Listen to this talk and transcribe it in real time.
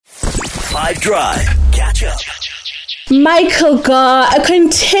5 Drive. Catch up. Michael Gah, a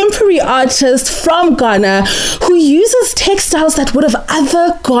contemporary artist from Ghana who uses textiles that would have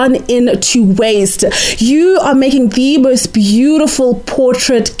other gone into waste. You are making the most beautiful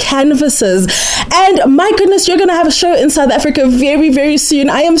portrait canvases. And my goodness, you're going to have a show in South Africa very, very soon.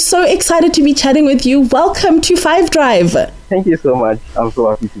 I am so excited to be chatting with you. Welcome to 5 Drive. Thank you so much. I'm so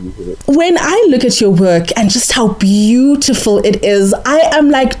happy to be here. When I look at your work and just how beautiful it is, I am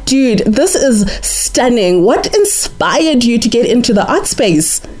like, dude, this is stunning. What inspired you to get into the art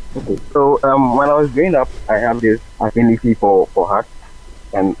space? Okay, so when I was growing up, I had this affinity for art,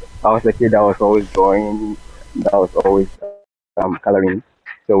 and I was a kid that was always drawing, that was always coloring.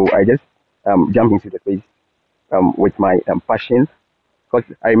 So I just jumped into the space with my passion.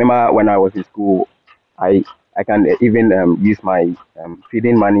 Because I remember when I was in school, I can even use my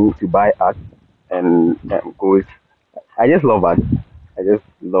feeding money to buy art and goes. I just love art. I just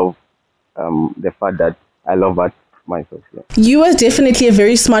love the fact that I love art myself. Yeah. You were definitely a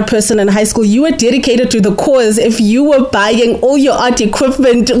very smart person in high school. You were dedicated to the cause if you were buying all your art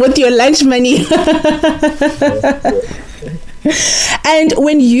equipment with your lunch money. And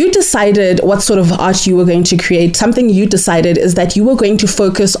when you decided what sort of art you were going to create, something you decided is that you were going to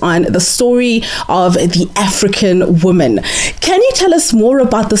focus on the story of the African woman. Can you tell us more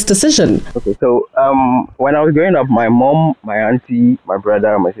about this decision? Okay, so when I was growing up, my mom, my auntie, my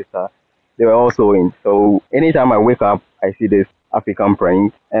brother, my sister, they were all sewing. So anytime I wake up, I see this African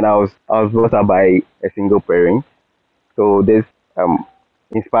print, and I was brought up by a single parent. So this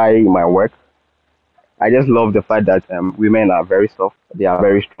inspired my work. I just love the fact that women are very soft. They are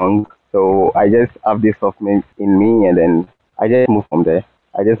very strong. So I just have this softness in me, and then I just move from there.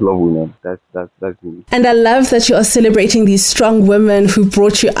 I just love women. That's me. And I love that you are celebrating these strong women who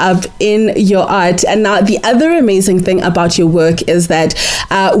brought you up in your art. And now the other amazing thing about your work is that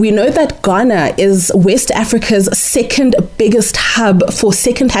we know that Ghana is West Africa's second biggest hub for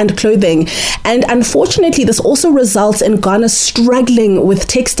secondhand clothing. And unfortunately, this also results in Ghana struggling with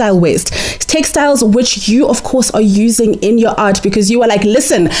textile waste. Textiles which you, of course, are using in your art because you are like,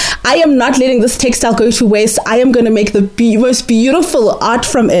 listen, I am not letting this textile go to waste. I am going to make the most beautiful art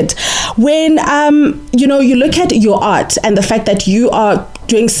from it. When you look at your art and the fact that you are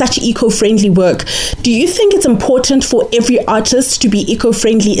doing such eco-friendly work, do you think it's important for every artist to be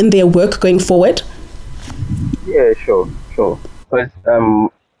eco-friendly in their work going forward? Yeah, sure. Because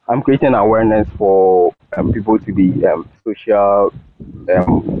I'm creating awareness for people to be social,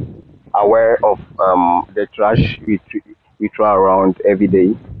 aware of the trash we throw around every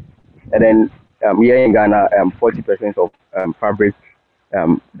day. And then here in Ghana, 40% of fabric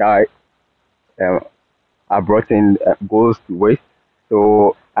that are brought in goes to waste.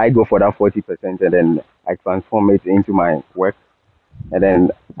 So I go for that 40%, and then I transform it into my work, and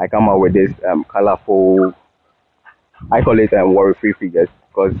then I come out with this colorful. I call it worry-free figures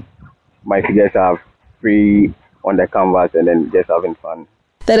because my figures are free on the canvas and then just having fun.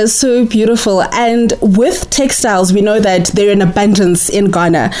 That is so beautiful. And with textiles, we know that they're in abundance in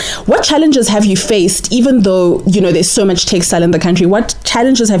Ghana. What challenges have you faced, even though, there's so much textile in the country? What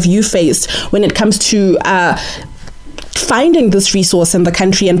challenges have you faced when it comes to finding this resource in the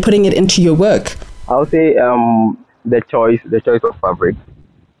country and putting it into your work? I'll say the choice of fabric,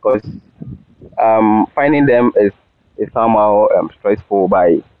 because finding them is somehow stressful,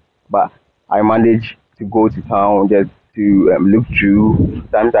 but I manage to go to town just to look through.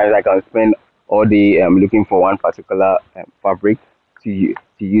 Sometimes I can spend all day looking for one particular fabric to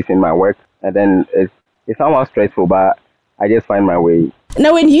use in my work, and then it's somehow stressful, but I just find my way.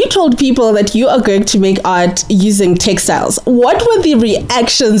 Now, when you told people that you are going to make art using textiles, what were the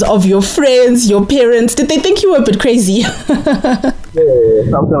reactions of your friends, your parents? Did they think you were a bit crazy? Yeah,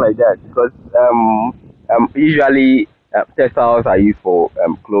 something like that, because usually textiles are used for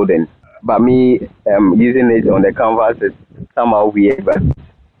clothing. But me using it on the canvas is somehow weird. But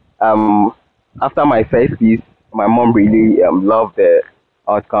after my first piece, my mom really loved the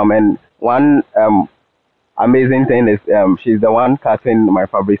outcome. And one amazing thing is she's the one cutting my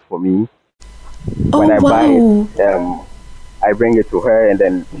fabrics for me. When I buy it, I bring it to her and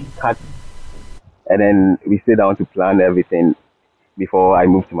then she cuts. And then we sit down to plan everything before I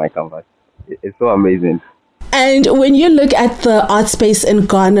move to my canvas. It's so amazing. And when you look at the art space in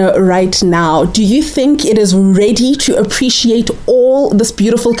Ghana right now, do you think it is ready to appreciate all this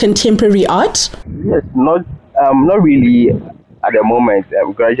beautiful contemporary art? Yes, not really at the moment.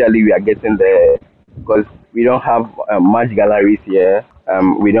 Gradually we are getting there because we don't have much galleries here.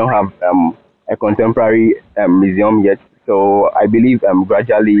 We don't have a contemporary museum yet. So I believe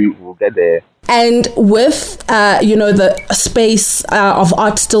gradually we'll get there. And with, the space of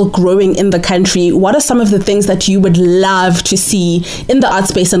art still growing in the country, what are some of the things that you would love to see in the art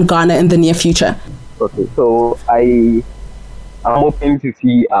space in Ghana in the near future? Okay, so I'm hoping to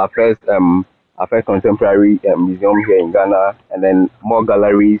see our first contemporary museum here in Ghana, and then more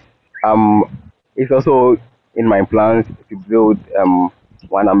galleries. It's also in my plans to build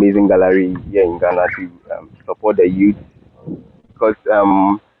one amazing gallery here in Ghana to support the youth, because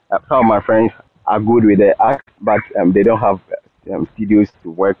some of my friends are good with the art, but they don't have studios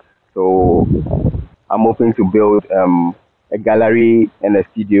to work. So I'm hoping to build a gallery and a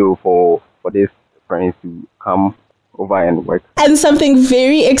studio for these friends to come over and work. And something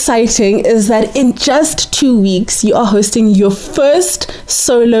very exciting is that in just 2 weeks, you are hosting your first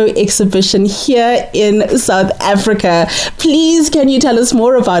solo exhibition here in South Africa. Please, can you tell us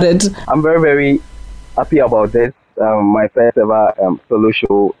more about it? I'm very, very happy about this. My first ever solo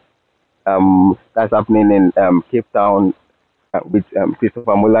show that's happening in Cape Town with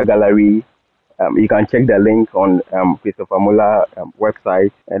Christopher Muller Gallery. You can check the link on Christopher Muller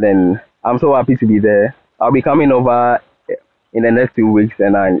website. And then I'm so happy to be there. I'll be coming over in the next 2 weeks,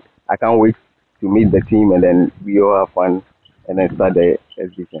 and I can't wait to meet the team, and then we all have fun and then start the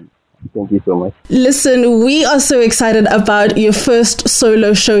exhibition. Thank you so much. Listen, we are so excited about your first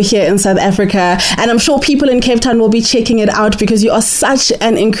solo show here in South Africa, and I'm sure people in Cape Town will be checking it out because you are such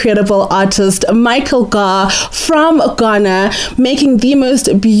an incredible artist. Michael Gah from Ghana, making the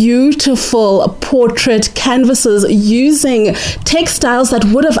most beautiful portrait canvases using textiles that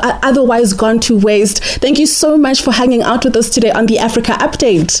would have otherwise gone to waste. Thank you so much for hanging out with us today on the Africa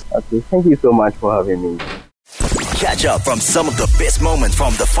Update. Okay, thank you so much for having me. Catch up from some of the best moments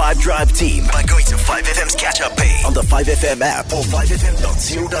from the 5 Drive team by going to 5FM's catch-up page on the 5FM app or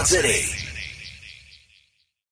 5FM.co.za.